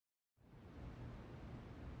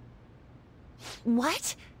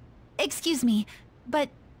What? Excuse me, but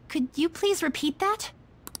could you please repeat that?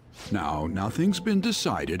 Now, nothing's been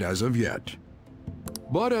decided as of yet.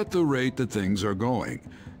 But at the rate that things are going,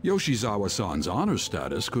 Yoshizawa-san's honor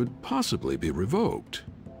status could possibly be revoked.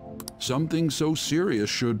 Something so serious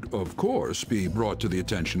should, of course, be brought to the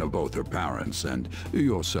attention of both her parents and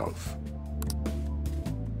yourself.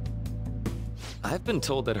 I've been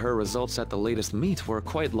told that her results at the latest meet were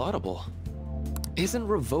quite laudable. Isn't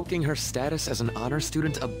revoking her status as an honor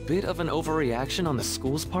student a bit of an overreaction on the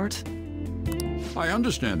school's part? I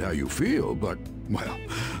understand how you feel, but, well,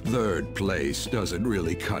 third place doesn't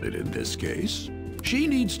really cut it in this case. She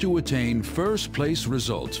needs to attain first-place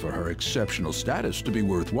results for her exceptional status to be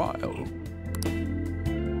worthwhile.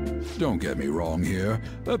 Don't get me wrong here.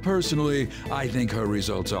 Personally, I think her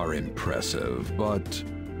results are impressive, but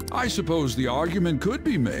I suppose the argument could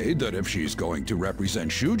be made that if she's going to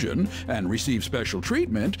represent Shujin and receive special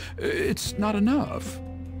treatment, it's not enough.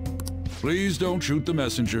 Please don't shoot the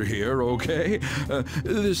messenger here, okay?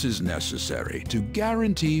 This is necessary to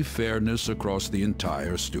guarantee fairness across the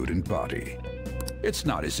entire student body. It's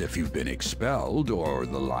not as if you've been expelled or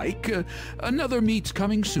the like. Another meet's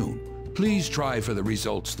coming soon. Please try for the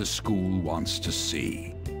results the school wants to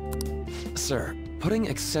see. Sir, putting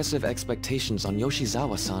excessive expectations on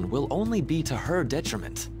Yoshizawa-san will only be to her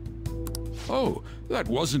detriment. Oh, that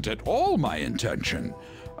wasn't at all my intention.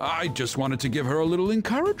 I just wanted to give her a little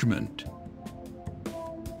encouragement.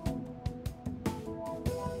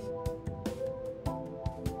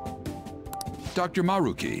 Dr.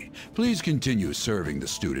 Maruki, please continue serving the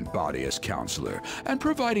student body as counselor and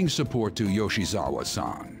providing support to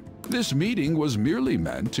Yoshizawa-san. This meeting was merely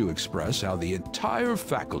meant to express how the entire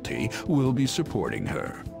faculty will be supporting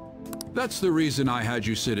her. That's the reason I had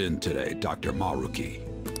you sit in today, Dr. Maruki.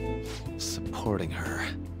 Supporting her.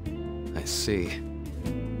 I see.